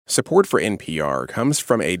Support for NPR comes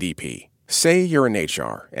from ADP. Say you're in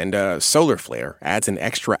HR and a solar flare adds an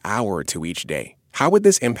extra hour to each day. How would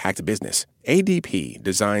this impact business? ADP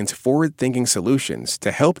designs forward-thinking solutions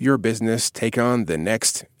to help your business take on the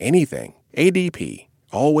next anything. ADP,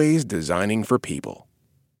 always designing for people.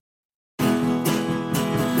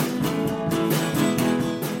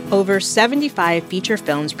 Over 75 feature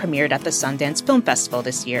films premiered at the Sundance Film Festival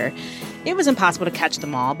this year. It was impossible to catch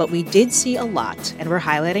them all, but we did see a lot, and we're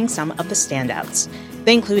highlighting some of the standouts.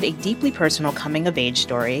 They include a deeply personal coming-of-age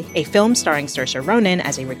story, a film starring Saoirse Ronan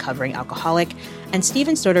as a recovering alcoholic, and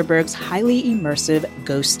Steven Soderbergh's highly immersive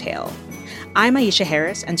ghost tale. I'm Aisha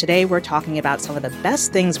Harris, and today we're talking about some of the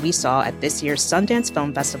best things we saw at this year's Sundance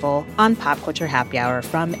Film Festival on Pop Culture Happy Hour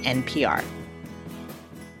from NPR.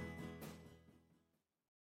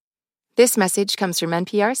 This message comes from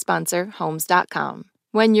NPR sponsor Homes.com.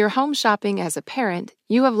 When you're home shopping as a parent,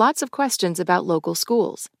 you have lots of questions about local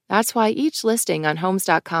schools. That's why each listing on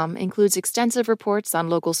Homes.com includes extensive reports on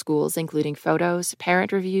local schools, including photos,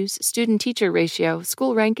 parent reviews, student-teacher ratio,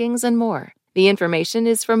 school rankings, and more. The information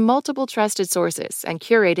is from multiple trusted sources and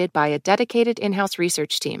curated by a dedicated in-house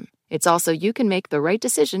research team. It's also you can make the right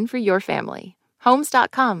decision for your family.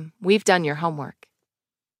 Homes.com. We've done your homework.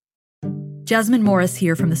 Jasmine Morris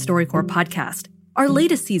here from the StoryCorps podcast. Our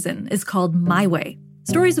latest season is called My Way.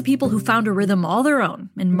 Stories of people who found a rhythm all their own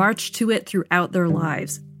and marched to it throughout their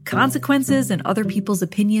lives. Consequences and other people's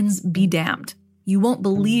opinions be damned. You won't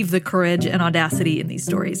believe the courage and audacity in these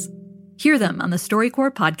stories. Hear them on the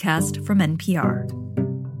StoryCorps podcast from NPR.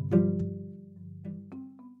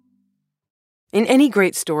 In any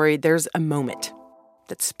great story, there's a moment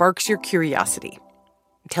that sparks your curiosity.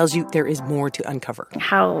 It tells you there is more to uncover.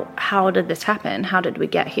 How did this happen? How did we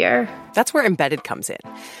get here? That's where Embedded comes in.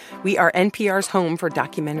 We are NPR's home for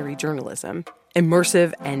documentary journalism,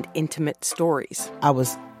 immersive and intimate stories. I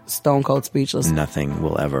was stone cold speechless. Nothing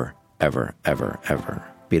will ever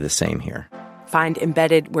be the same here. Find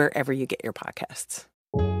Embedded wherever you get your podcasts.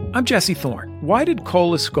 I'm Jesse Thorne. Why did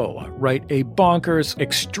Cole Escola write a bonkers,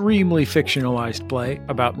 extremely fictionalized play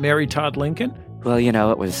about Mary Todd Lincoln? Well,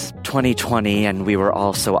 it was 2020 and we were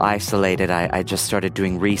all so isolated. I just started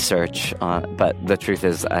doing research, but the truth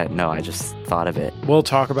is, no, I just thought of it. We'll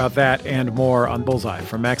talk about that and more on Bullseye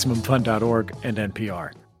from MaximumFun.org and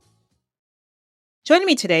NPR. Joining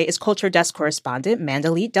me today is Culture Desk correspondent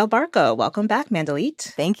Mandalit Del Barco. Welcome back, Mandalit.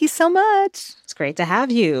 Thank you so much. It's great to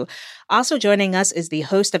have you. Also joining us is the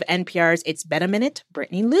host of NPR's It's Been a Minute,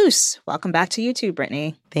 Brittany Luce. Welcome back to you too,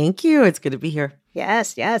 Brittany. Thank you. It's good to be here.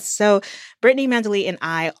 Yes. So Brittany, Mandalit, and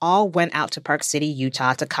I all went out to Park City,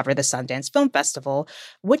 Utah to cover the Sundance Film Festival,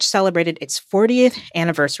 which celebrated its 40th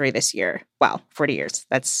anniversary this year. Wow, 40 years.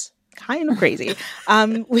 That's kind of crazy.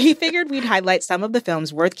 We figured we'd highlight some of the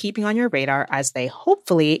films worth keeping on your radar as they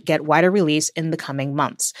hopefully get wider release in the coming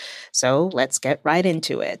months. So let's get right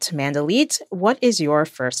into it. Mandalit, what is your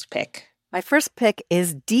first pick? My first pick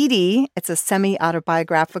is Dee Dee. It's a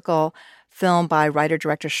semi-autobiographical film by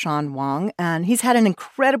writer-director Sean Wang, and he's had an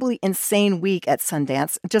incredibly insane week at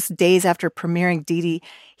Sundance. Just days after premiering Dee Dee,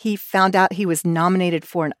 he found out he was nominated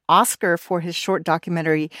for an Oscar for his short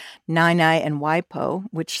documentary Nai Nai and Waipo,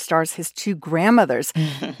 which stars his two grandmothers.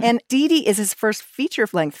 And Dee Dee is his first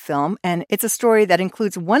feature-length film, and it's a story that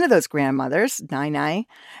includes one of those grandmothers, Nai Nai.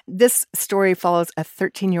 This story follows a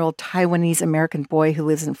 13-year-old Taiwanese-American boy who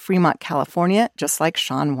lives in Fremont, California, just like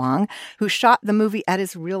Sean Wang, who shot the movie at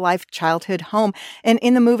his real-life childhood home. And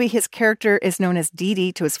in the movie, his character is known as Dee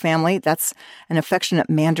Dee to his family. That's an affectionate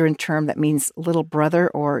Mandarin term that means little brother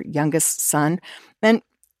or youngest son. And,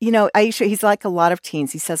 Aisha, he's like a lot of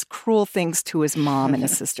teens. He says cruel things to his mom and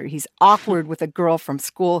his sister. He's awkward with a girl from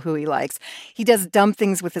school who he likes. He does dumb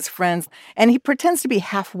things with his friends. And he pretends to be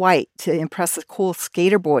half white to impress the cool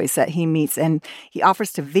skater boys that he meets. And he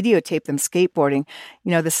offers to videotape them skateboarding.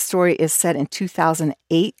 This story is set in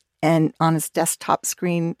 2008. And on his desktop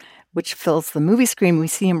screen, which fills the movie screen, we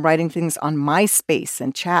see him writing things on MySpace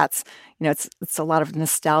and chats. It's a lot of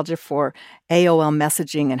nostalgia for AOL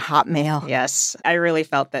messaging and Hotmail. Yes, I really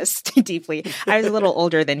felt this deeply. I was a little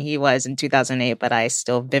older than he was in 2008, but I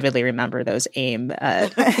still vividly remember those AIM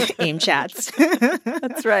chats.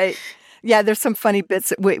 That's right. Yeah, there's some funny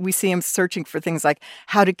bits. We see him searching for things like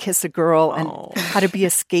how to kiss a girl and how to be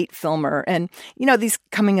a skate filmer. And, these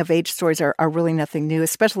coming-of-age stories are really nothing new,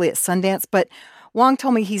 especially at Sundance. But Wang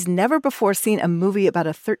told me he's never before seen a movie about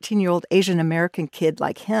a 13-year-old Asian-American kid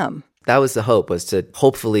like him. That was the hope, was to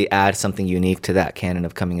hopefully add something unique to that canon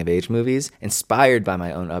of coming-of-age movies, inspired by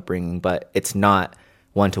my own upbringing, but it's not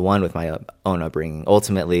one-to-one with my own upbringing.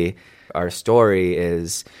 Ultimately, Our story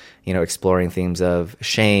is, exploring themes of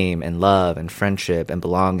shame and love and friendship and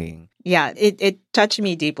belonging. Yeah, it touched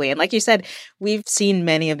me deeply. And like you said, we've seen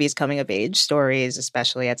many of these coming of age stories,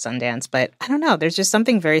 especially at Sundance. But I don't know, there's just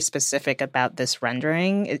something very specific about this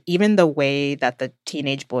rendering. Even the way that the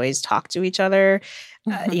teenage boys talk to each other,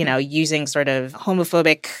 using sort of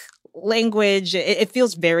homophobic language, it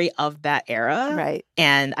feels very of that era. Right.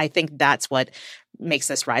 And I think that's what makes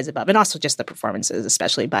this rise above. And also just the performances,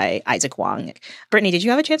 especially by Isaac Wong. Brittany, did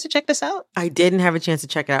you have a chance to check this out? I didn't have a chance to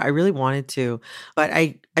check it out. I really wanted to, but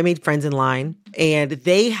I made friends in line, and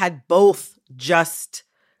they had both just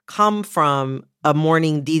come from a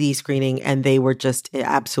morning Didi screening, and they were just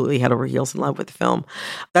absolutely head over heels in love with the film.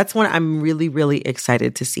 That's one I'm really, really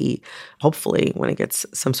excited to see, hopefully, when it gets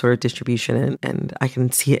some sort of distribution and I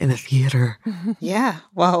can see it in a theater. Yeah,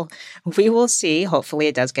 well, we will see. Hopefully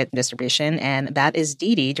it does get distribution. And that is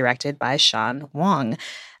Didi, directed by Sean Wong.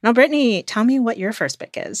 Now, Brittany, tell me what your first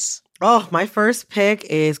pick is. Oh, my first pick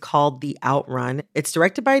is called The Outrun. It's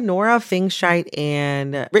directed by Nora Fingscheit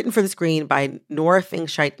and written for the screen by Nora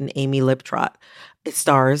Fingscheit and Amy Liptrot. It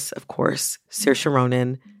stars, of course, Saoirse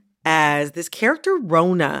Ronan as this character,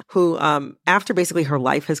 Rona, who, after basically her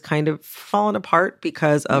life has kind of fallen apart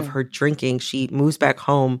because of her drinking, she moves back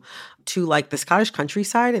home to like the Scottish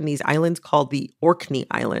countryside in these islands called the Orkney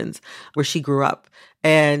Islands, where she grew up.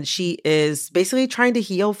 And she is basically trying to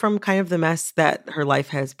heal from kind of the mess that her life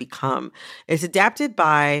has become. It's adapted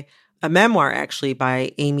by a memoir, actually,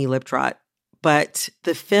 by Amy Liptrot. But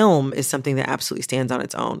the film is something that absolutely stands on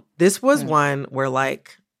its own. This was one where,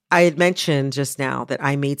 like, I had mentioned just now that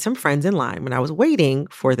I made some friends in line when I was waiting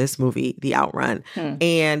for this movie, The Outrun.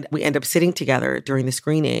 And we end up sitting together during the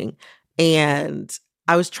screening. And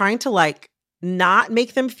I was trying to, like, not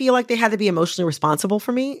make them feel like they had to be emotionally responsible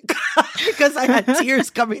for me because I had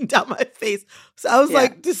tears coming down my face. So I was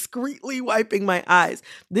like discreetly wiping my eyes.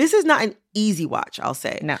 This is not an easy watch, I'll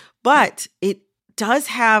say. No. But it does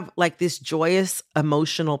have like this joyous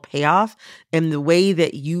emotional payoff in the way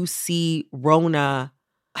that you see Rona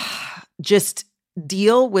just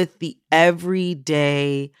deal with the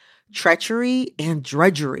everyday treachery and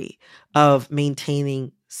drudgery of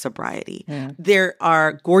maintaining sobriety. There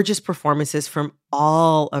are gorgeous performances from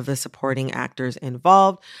all of the supporting actors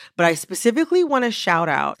involved, but I specifically want to shout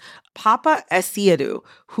out Papa Essiedu,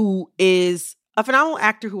 who is a phenomenal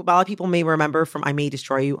actor who a lot of people may remember from I May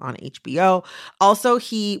Destroy You on HBO. Also,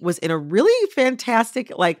 he was in a really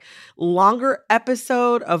fantastic, like, longer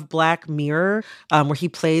episode of Black Mirror, where he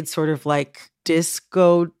played sort of like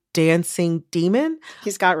disco dancing demon.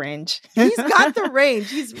 He's got range. He's got the range.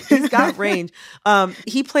 He's got range.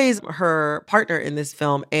 He plays her partner in this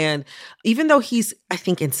film. And even though he's, I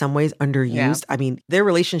think, in some ways underused, I mean, their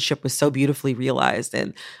relationship was so beautifully realized.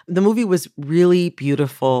 And the movie was really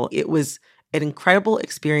beautiful. It was an incredible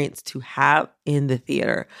experience to have in the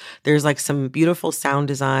theater. There's like some beautiful sound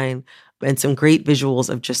design and some great visuals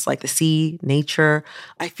of just like the sea, nature.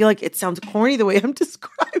 I feel like it sounds corny the way I'm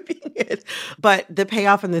describing it, but the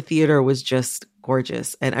payoff in the theater was just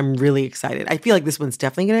gorgeous. And I'm really excited. I feel like this one's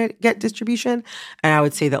definitely going to get distribution. And I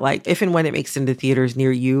would say that, like, if and when it makes it into theaters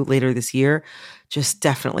near you later this year, just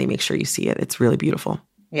definitely make sure you see it. It's really beautiful.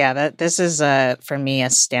 Yeah, this is, for me, a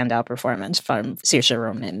standout performance from Saoirse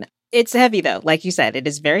Ronan. It's heavy, though. Like you said, it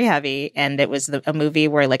is very heavy. And it was a movie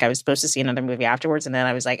where, like, I was supposed to see another movie afterwards. And then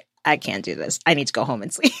I was like, I can't do this. I need to go home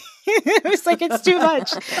and sleep. It was like, it's too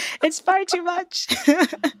much. It's far too much.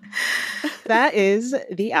 That is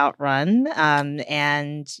The Outrun.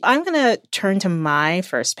 And I'm going to turn to my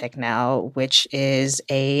first pick now, which is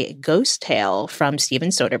a ghost tale from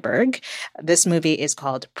Steven Soderbergh. This movie is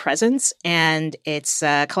called Presence, and it's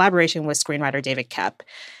a collaboration with screenwriter David Koepp.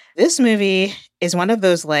 This movie is one of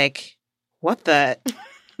those, like, what the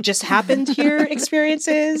just happened here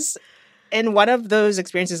experiences. And one of those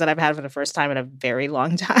experiences that I've had for the first time in a very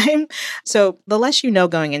long time. So the less you know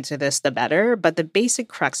going into this, the better. But the basic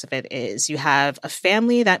crux of it is you have a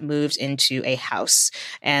family that moves into a house.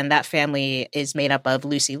 And that family is made up of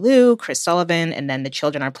Lucy Liu, Chris Sullivan, and then the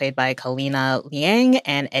children are played by Kalina Liang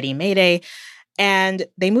and Eddie Mayday. And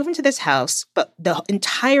they move into this house, but the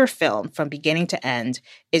entire film, from beginning to end,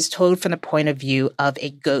 is told from the point of view of a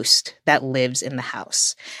ghost that lives in the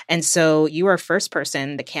house. And so you are first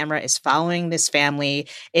person. The camera is following this family.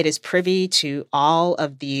 It is privy to all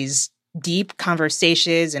of these deep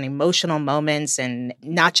conversations and emotional moments, and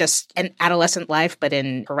not just in adolescent life, but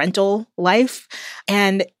in parental life.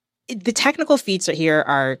 And the technical feats here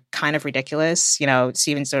are kind of ridiculous. You know,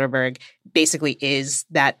 Steven Soderbergh basically is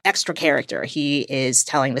that extra character. He is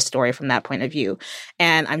telling the story from that point of view.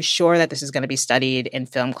 And I'm sure that this is going to be studied in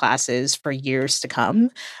film classes for years to come.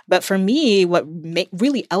 But for me, what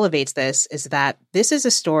really elevates this is that this is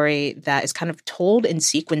a story that is kind of told in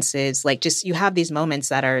sequences. Like, just you have these moments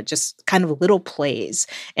that are just kind of little plays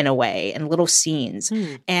in a way and little scenes.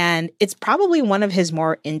 And it's probably one of his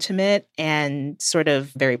more intimate and sort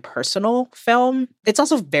of very personal film. It's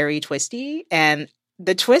also very twisty, and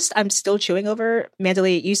the twist I'm still chewing over.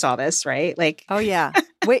 Mandalee, you saw this, right? Like, oh yeah.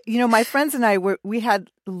 Wait, my friends and I we had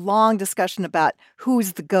a long discussion about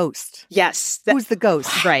who's the ghost. Yes, who's the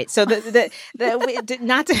ghost? Right. So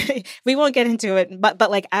we won't get into it,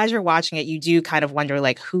 but like as you're watching it, you do kind of wonder,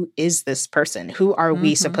 like, who is this person? Who are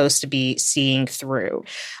we supposed to be seeing through?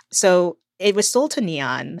 So it was sold to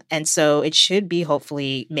Neon, and so it should be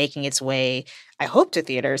hopefully making its way, I hope, to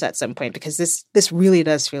theaters at some point, because this really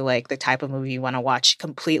does feel like the type of movie you want to watch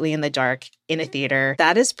completely in the dark in a theater.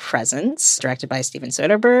 That is Presence, directed by Steven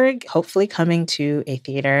Soderbergh, hopefully coming to a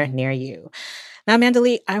theater near you. Now,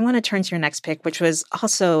 Mandalee, I want to turn to your next pick, which was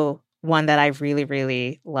also one that I really,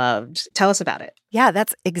 really loved. Tell us about it. Yeah,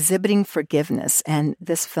 that's Exhibiting Forgiveness. And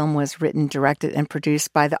this film was written, directed, and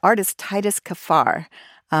produced by the artist Titus Kaphar.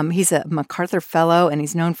 He's a MacArthur Fellow, and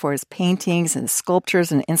he's known for his paintings and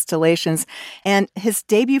sculptures and installations. And his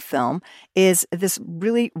debut film is this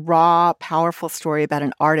really raw, powerful story about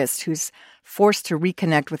an artist who's forced to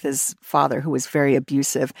reconnect with his father, who was very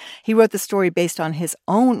abusive. He wrote the story based on his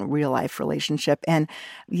own real-life relationship. And,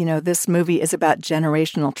 this movie is about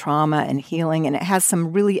generational trauma and healing, and it has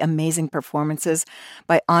some really amazing performances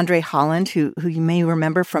by Andre Holland, who you may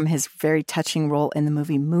remember from his very touching role in the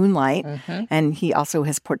movie Moonlight. And he also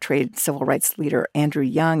has portrayed civil rights leader Andrew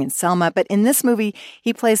Young in Selma. But in this movie,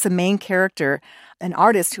 he plays the main character, an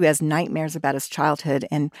artist who has nightmares about his childhood.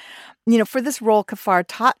 And, for this role, Kaphar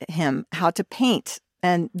taught him how to paint.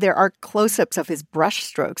 And there are close-ups of his brush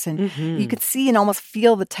strokes. And you could see and almost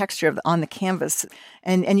feel the texture on the canvas.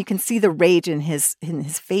 And you can see the rage in his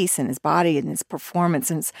face and his body and his performance.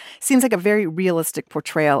 And it seems like a very realistic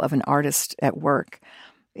portrayal of an artist at work.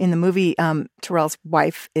 In the movie, Terrell's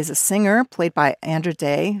wife is a singer, played by Andra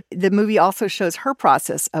Day. The movie also shows her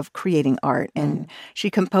process of creating art, and she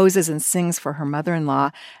composes and sings for her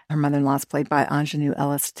mother-in-law. Her mother-in-law is played by Ingenue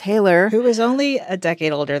Ellis Taylor, who is only a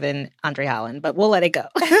decade older than Andre Holland, but we'll let it go.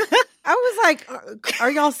 I was like, are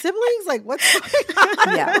y'all siblings? Like, what's going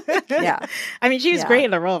on? Yeah. I mean, she was great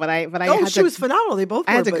in the role, but I she was phenomenal. They both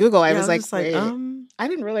were. I had to Google. I was like, wait, I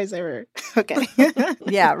didn't realize they were. Okay.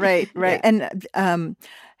 Yeah, right. Yeah. And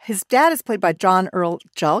his dad is played by John Earl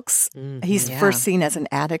Jelks. He's first seen as an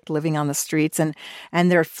addict living on the streets, and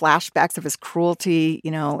there are flashbacks of his cruelty,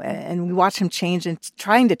 and we watch him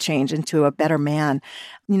trying to change into a better man.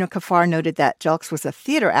 Kaphar noted that Jelks was a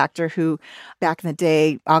theater actor who, back in the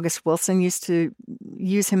day, August Wilson used to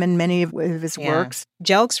use him in many of his works.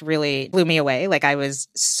 Jelks really blew me away. Like, I was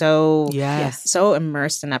so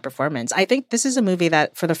immersed in that performance. I think this is a movie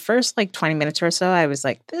that for the first 20 minutes or so, I was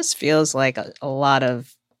like, this feels like a lot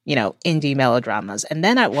of indie melodramas. And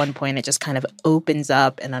then at one point, it just kind of opens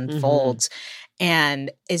up and unfolds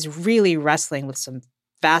and is really wrestling with some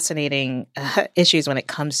fascinating issues when it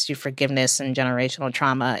comes to forgiveness and generational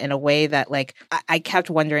trauma in a way that, I kept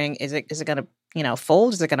wondering, is it going to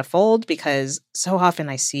fold? Is it going to fold? Because so often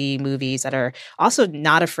I see movies that are also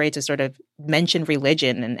not afraid to sort of mention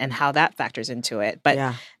religion and how that factors into it.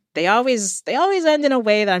 But they always end in a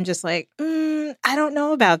way that I'm just like, I don't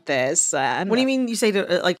know about this. What do you mean you say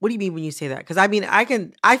what do you mean when you say that? Because I mean,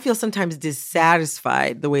 I feel sometimes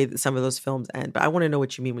dissatisfied the way that some of those films end, but I want to know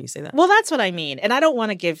what you mean when you say that. Well, that's what I mean. And I don't want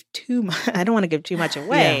to give too much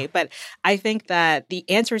away, but I think that the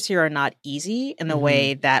answers here are not easy in the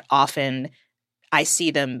way that often I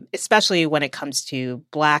see them, especially when it comes to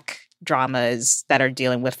Black dramas that are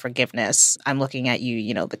dealing with forgiveness. I'm looking at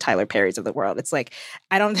you, the Tyler Perrys of the world. It's like,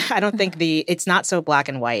 I don't think it's not so black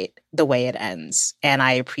and white the way it ends. And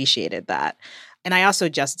I appreciated that. And I also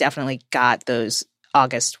just definitely got those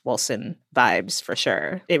August Wilson vibes for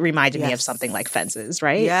sure. It reminded me of something like Fences,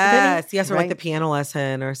 right? Yes, or like The Piano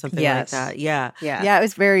Lesson or something like that. Yeah. It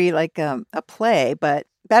was very like a play, but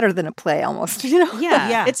better than a play almost,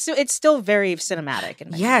 Yeah. It's still very cinematic.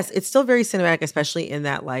 Yes, it's still very cinematic, especially in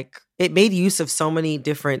that it made use of so many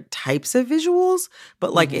different types of visuals,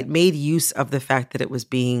 but it made use of the fact that it was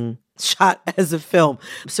being shot as a film.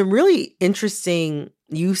 Some really interesting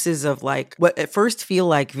uses of like what at first feel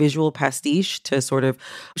like visual pastiche to sort of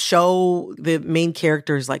show the main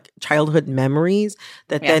characters like childhood memories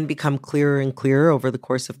that then become clearer and clearer over the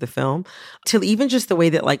course of the film, to even just the way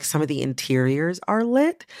that like some of the interiors are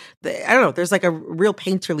lit. I don't know, there's like a real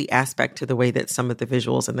painterly aspect to the way that some of the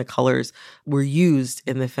visuals and the colors were used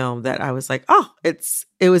in the film that I was like, oh,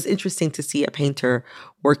 it was interesting to see a painter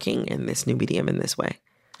working in this new medium in this way.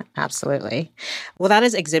 Absolutely. Well, that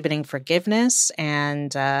is Exhibiting Forgiveness.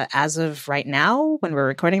 And as of right now, when we're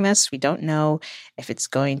recording this, we don't know if it's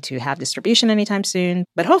going to have distribution anytime soon,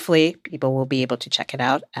 but hopefully people will be able to check it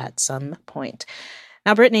out at some point.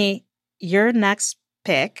 Now, Brittany, your next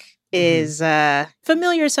pick is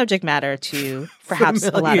familiar subject matter to perhaps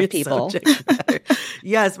a lot of people.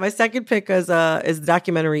 Yes, my second pick is the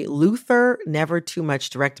documentary Luther, Never Too Much,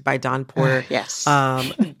 directed by Don Porter. Yes. Now,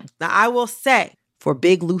 I will say, for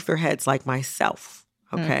big Luther heads like myself,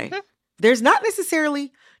 okay, there's not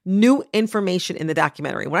necessarily new information in the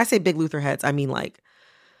documentary. When I say big Luther heads, I mean like,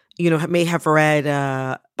 may have read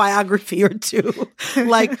a biography or two,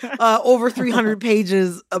 like over 300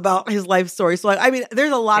 pages about his life story. So, I mean,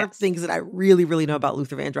 there's a lot of things that I really, really know about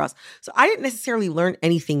Luther Vandross. So I didn't necessarily learn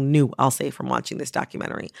anything new, I'll say, from watching this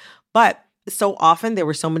documentary. But so often there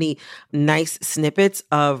were so many nice snippets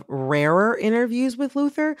of rarer interviews with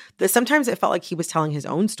Luther that sometimes it felt like he was telling his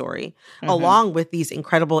own story, along with these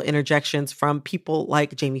incredible interjections from people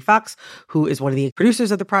like Jamie Foxx, who is one of the producers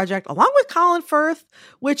of the project, along with Colin Firth,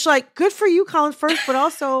 which, like, good for you, Colin Firth, but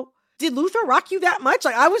also, did Luther rock you that much?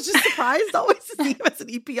 Like, I was just surprised always to see him as an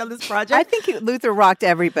EP on this project. I think Luther rocked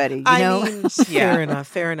everybody, you know? I mean,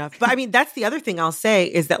 fair enough. But I mean, that's the other thing I'll say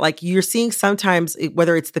is that, like, you're seeing sometimes,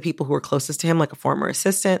 whether it's the people who are closest to him, like a former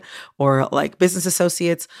assistant or like business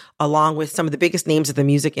associates, along with some of the biggest names of the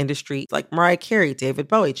music industry, like Mariah Carey, David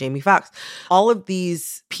Bowie, Jamie Foxx, all of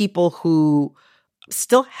these people who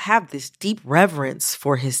still have this deep reverence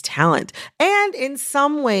for his talent. And in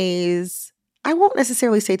some ways, I won't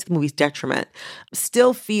necessarily say to the movie's detriment,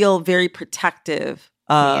 still feel very protective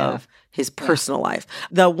of his personal life.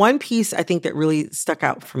 The one piece I think that really stuck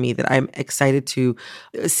out for me that I'm excited to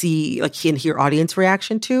see, like, and hear audience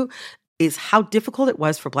reaction to, is how difficult it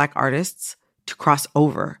was for Black artists to cross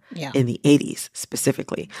over in the 80s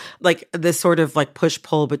specifically. Like this sort of like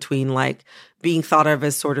push-pull between like being thought of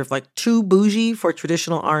as sort of like too bougie for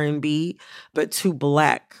traditional R&B, but too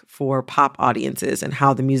Black for pop audiences, and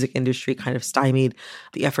how the music industry kind of stymied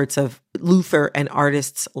the efforts of Luther and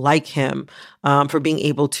artists like him for being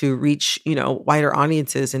able to reach, wider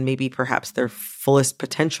audiences and maybe perhaps their fullest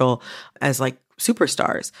potential as like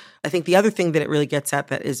superstars. I think the other thing that it really gets at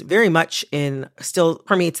that is very much still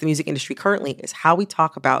permeates the music industry currently is how we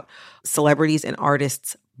talk about celebrities and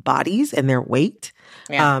artists' bodies and their weight.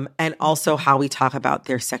 And also how we talk about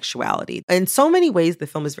their sexuality. In so many ways, the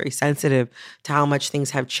film is very sensitive to how much things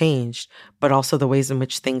have changed, but also the ways in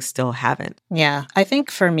which things still haven't. Yeah, I think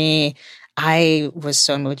for me, I was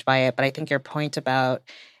so moved by it, but I think your point about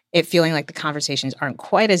it feeling like the conversations aren't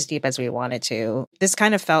quite as deep as we wanted to. This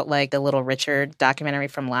kind of felt like the Little Richard documentary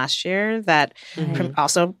from last year that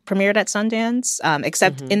also premiered at Sundance,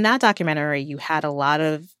 except in that documentary, you had a lot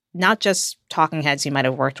of not just talking heads who might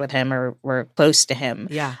have worked with him or were close to him,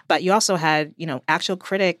 but you also had, actual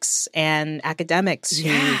critics and academics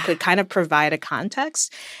who could kind of provide a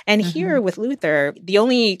context. And here with Luther, the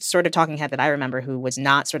only sort of talking head that I remember who was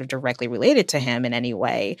not sort of directly related to him in any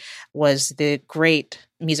way was the great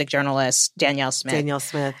music journalist Danielle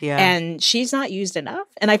Smith. And she's not used enough.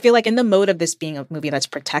 And I feel like in the mode of this being a movie that's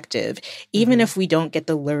protective, even if we don't get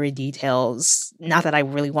the lurid details, not that I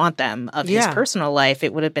really want them, of his personal life,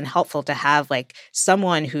 it would have been helpful to have like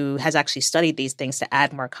someone who has actually studied these things to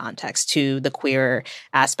add more context to the queer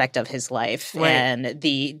aspect of his life and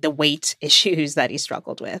the weight issues that he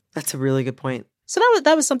struggled with. That's a really good point. So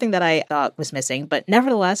that was something that I thought was missing. But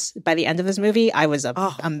nevertheless, by the end of this movie, I was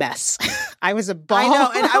a mess. I was a ball. I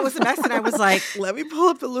know, and I was a mess, and I was like, let me pull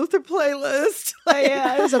up the Luther playlist.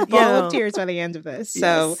 I was a ball of tears by the end of this.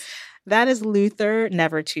 So that is Luther,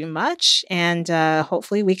 Never Too Much. And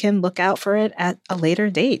hopefully we can look out for it at a later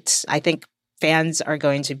date. I think fans are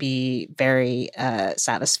going to be very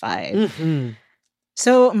satisfied.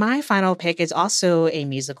 So my final pick is also a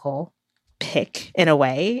musical pick in a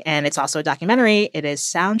way, and it's also a documentary. It is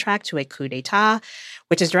Soundtrack to a Coup d'etat,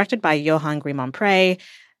 which is directed by Johan Grimaud-Pré.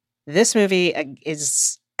 This movie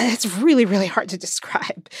it's really, really hard to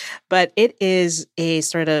describe, but it is a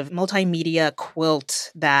sort of multimedia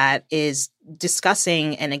quilt that is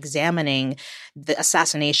discussing and examining the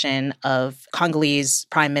assassination of Congolese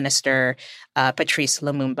Prime Minister Patrice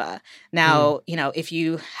Lumumba. Now, if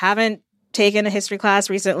you haven't taken a history class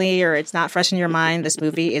recently or it's not fresh in your mind, this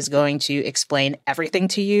movie is going to explain everything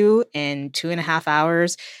to you in 2.5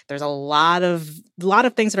 hours. There's a lot of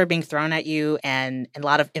things that are being thrown at you and a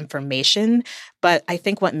lot of information. But I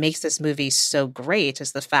think what makes this movie so great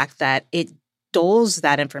is the fact that it doles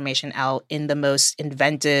that information out in the most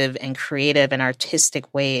inventive and creative and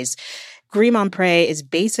artistic ways. Gris Mon Pré is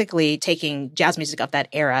basically taking jazz music of that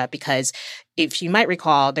era because if you might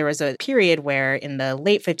recall, there was a period where in the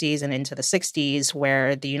late 50s and into the 60s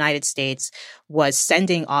where the United States was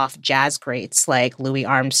sending off jazz greats like Louis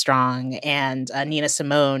Armstrong and Nina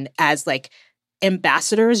Simone as like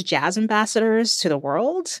jazz ambassadors to the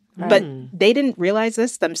world. But they didn't realize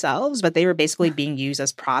this themselves, but they were basically being used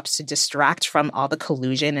as props to distract from all the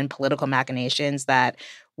collusion and political machinations that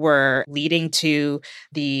were leading to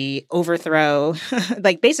the overthrow,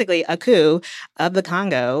 like basically a coup of the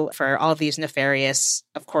Congo for all of these nefarious,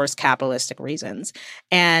 of course, capitalistic reasons.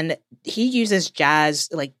 And he uses jazz,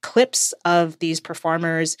 like clips of these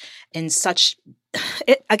performers in such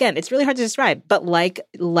again, it's really hard to describe, but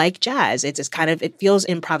like jazz, it's kind of, it feels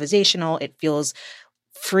improvisational, it feels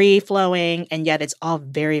free flowing, and yet it's all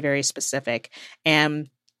very, very specific. And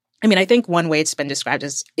I mean, I think one way it's been described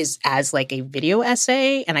is as like a video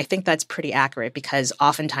essay. And I think that's pretty accurate because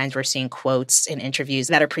oftentimes we're seeing quotes in interviews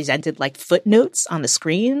that are presented like footnotes on the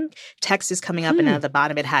screen. Text is coming up and at the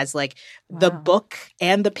bottom it has like the book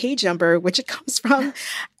and the page number, which it comes from.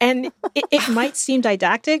 And it might seem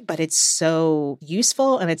didactic, but it's so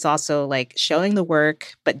useful. And it's also like showing the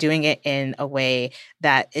work, but doing it in a way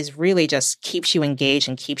that is really just keeps you engaged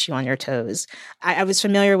and keeps you on your toes. I was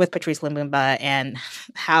familiar with Patrice Lumumba and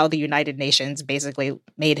how the United Nations basically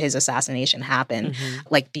made his assassination happen.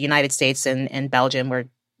 Like the United States and Belgium were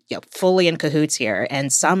fully in cahoots here.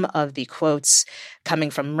 And some of the quotes coming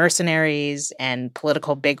from mercenaries and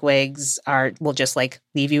political bigwigs will just like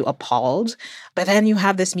leave you appalled. But then you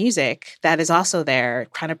have this music that is also there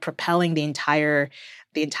kind of propelling the entire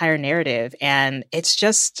narrative. And it's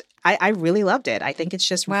just, I really loved it. I think it's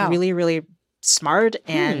just really, really smart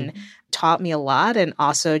and taught me a lot, and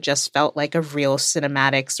also just felt like a real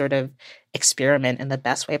cinematic sort of experiment in the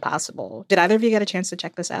best way possible. Did either of you get a chance to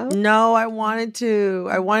check this out? No, I wanted to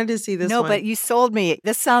see this one. No, but you sold me.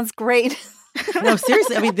 This sounds great. No,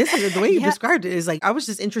 seriously. I mean, this is the way you described it is like, I was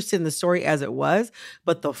just interested in the story as it was,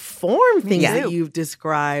 but the form things that you've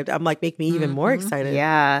described, I'm like, make me even more excited.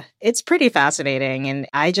 Yeah, it's pretty fascinating. And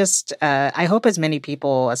I just, I hope as many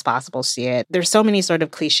people as possible see it. There's so many sort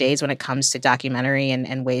of cliches when it comes to documentary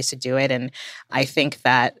and ways to do it. And I think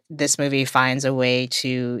that this movie finds a way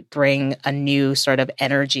to bring a new sort of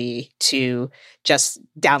energy to just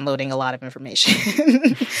downloading a lot of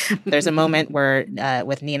information. There's a moment where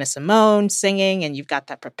with Nina Simone singing and you've got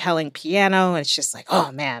that propelling piano and it's just like,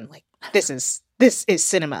 oh man, like this is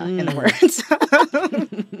cinema in the words.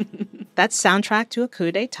 That's Soundtrack to a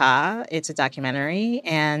Coup d'etat. It's a documentary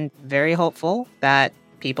and very hopeful that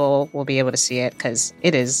people will be able to see it because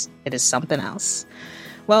it is something else.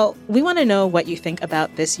 Well, we want to know what you think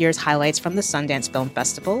about this year's highlights from the Sundance Film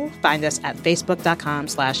Festival. Find us at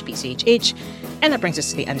facebook.com/PCHH. And that brings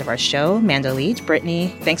us to the end of our show. Manda Leach,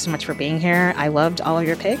 Brittany, thanks so much for being here. I loved all of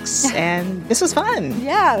your picks, and this was fun.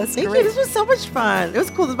 Yeah, that's Thank great. you. This was so much fun. It was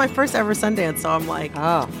cool. This is my first ever Sundance, so I'm like,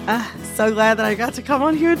 so glad that I got to come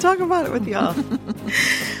on here and talk about it with y'all.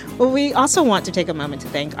 Well, we also want to take a moment to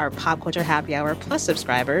thank our Pop Culture Happy Hour Plus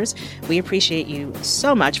subscribers. We appreciate you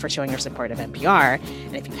so much for showing your support of NPR.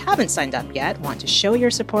 And if you haven't signed up yet, want to show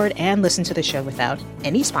your support and listen to the show without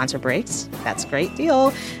any sponsor breaks, that's a great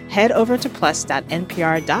deal. Head over to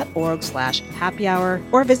plus.npr.org/happy hour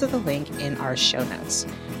or visit the link in our show notes.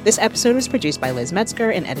 This episode was produced by Liz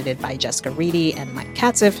Metzger and edited by Jessica Reedy and Mike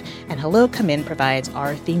Katzif. And Hello Come In provides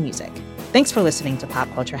our theme music. Thanks for listening to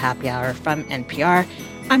Pop Culture Happy Hour from NPR.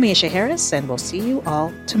 I'm Aisha Harris, and we'll see you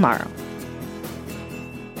all tomorrow.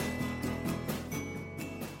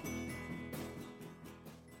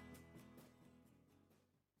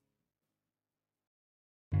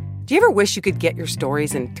 Do you ever wish you could get your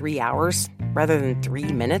stories in 3 hours rather than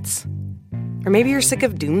 3 minutes? Or maybe you're sick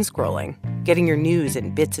of doom scrolling, getting your news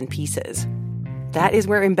in bits and pieces. That is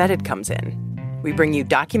where Embedded comes in. We bring you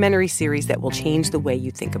documentary series that will change the way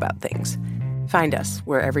you think about things. Find us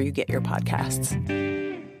wherever you get your podcasts.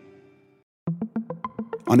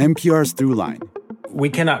 On NPR's Throughline. We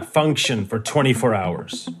cannot function for 24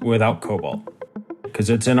 hours without cobalt because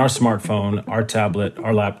it's in our smartphone, our tablet,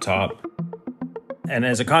 our laptop. And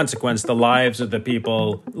as a consequence, the lives of the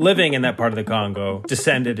people living in that part of the Congo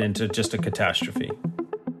descended into just a catastrophe.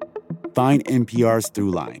 Find NPR's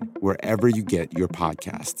Throughline wherever you get your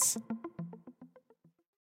podcasts.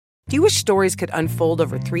 Do you wish stories could unfold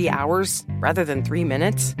over 3 hours rather than 3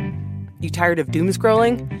 minutes? You tired of doom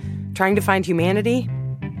scrolling? Trying to find humanity?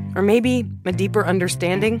 Or maybe a deeper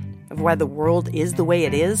understanding of why the world is the way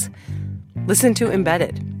it is? Listen to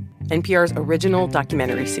Embedded, NPR's original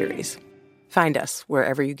documentary series. Find us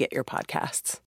wherever you get your podcasts.